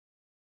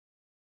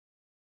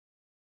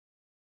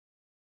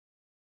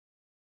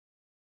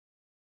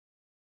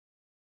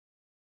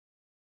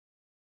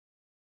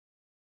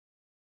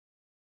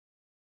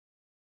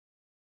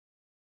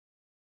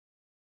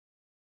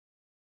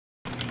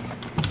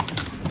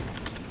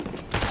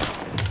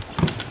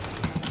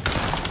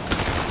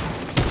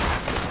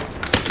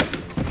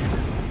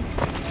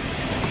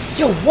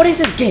Yo, what is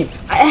this game?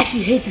 I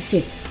actually hate this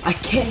game. I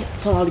can't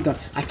pull out a gun.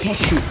 I can't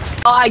shoot.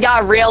 Oh, I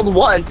got railed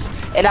once,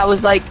 and I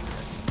was like,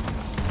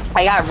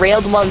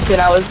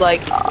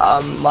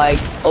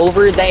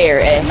 over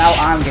there, and Now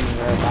I'm getting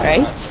railed.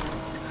 right?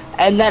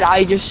 And then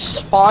I just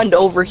spawned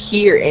over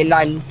here, and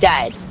I'm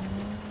dead.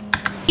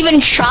 Even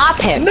chop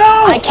him. No!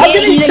 I can't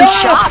even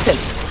chop him.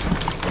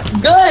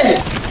 Good!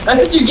 That's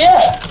what you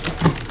get!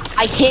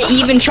 I can't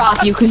even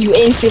chop you because you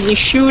instantly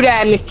shoot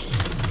at me.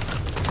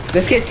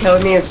 This kid's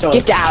killing me and so.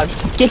 Get down.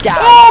 Get down.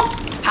 Oh!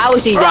 How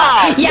is he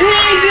down? Yeah!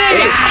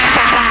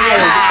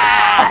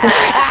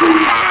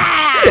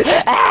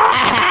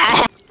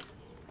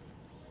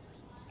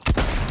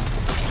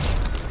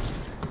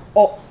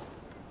 Oh.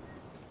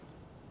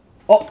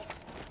 Oh.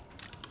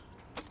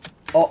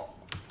 Oh.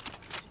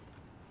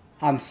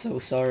 I'm so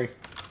sorry.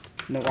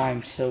 No,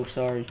 I'm so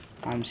sorry.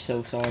 I'm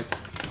so sorry.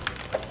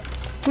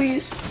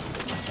 Please.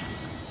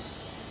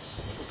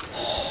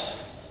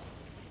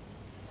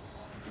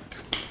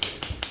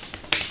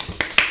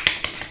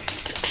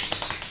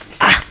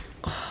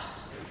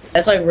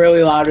 That's like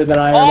really louder than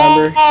I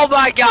remember. Oh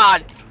my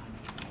god!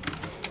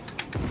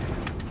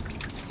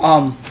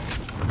 Oh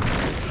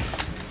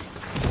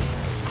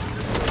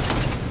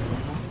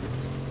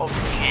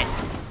shit.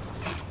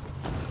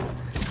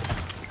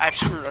 I've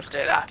screwed us to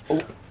that. Oh.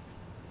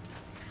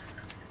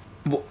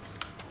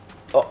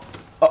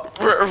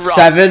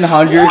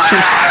 700. What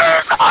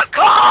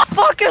the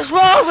fuck is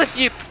wrong with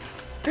you?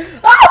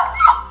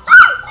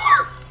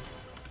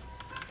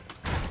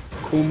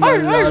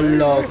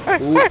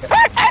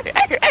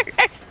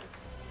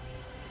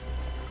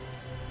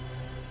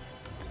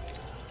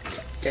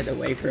 Get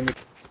away from me.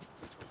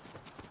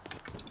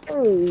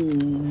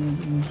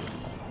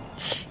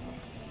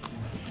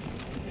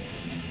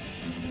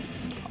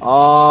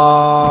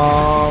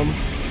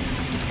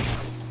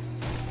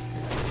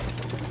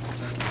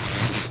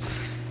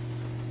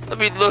 Let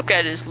me look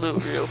at his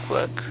loot real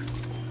quick.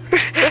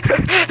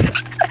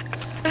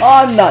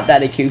 I'm not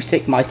that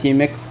acoustic, my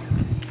teammate.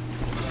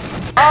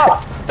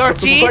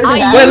 13? Wait,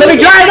 let me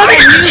try!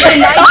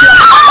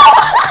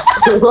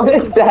 What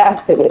is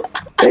happening?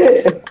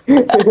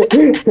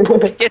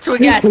 Get to a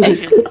gas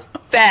station.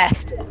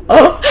 Fast.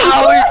 Oh!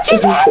 What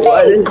just happened?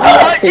 What is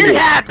What just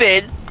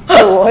happened?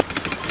 What?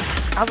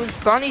 I was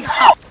bunny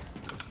hop.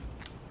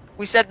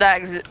 We said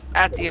that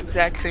at the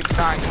exact same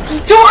time.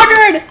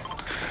 200!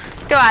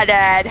 Come on,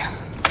 Dad.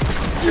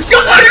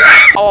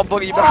 200! Oh,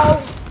 boogie back.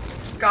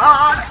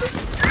 God!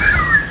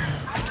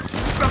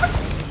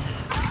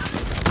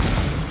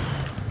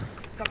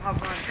 Somehow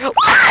run.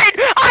 What?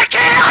 I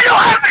can't! I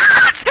don't have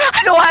mats!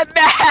 I don't have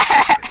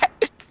mats!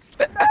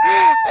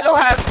 I don't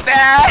have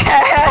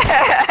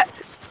mats!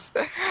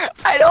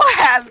 I don't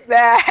have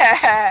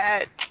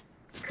mats!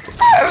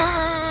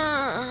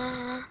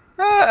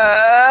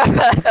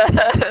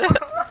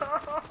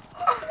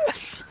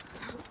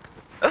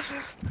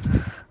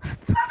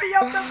 Let me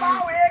up the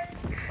Mavic!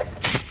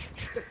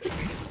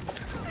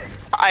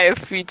 I have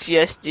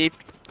PTSD.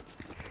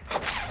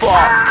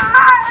 Fuck.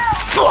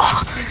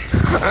 Fuck.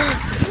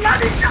 Let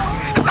me go!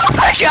 Oh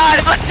my god,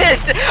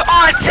 autism!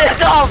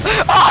 Autism!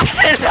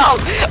 Autism!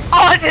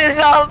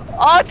 Autism!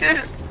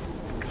 Autism!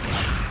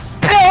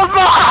 Build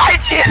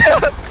behind you!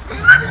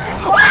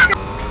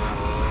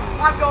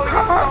 I'm going to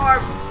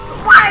storm!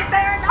 Why is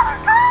there another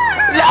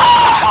car? No!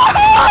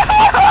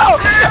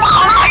 Oh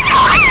my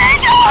god,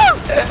 no!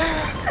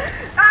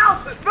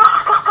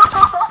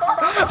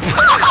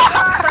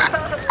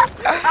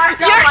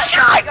 Your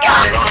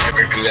shotgun! Don't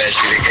ever do that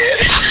shit again.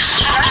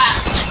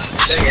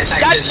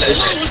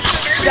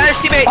 That is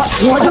teammate!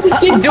 What did this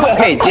kid do?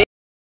 Hey,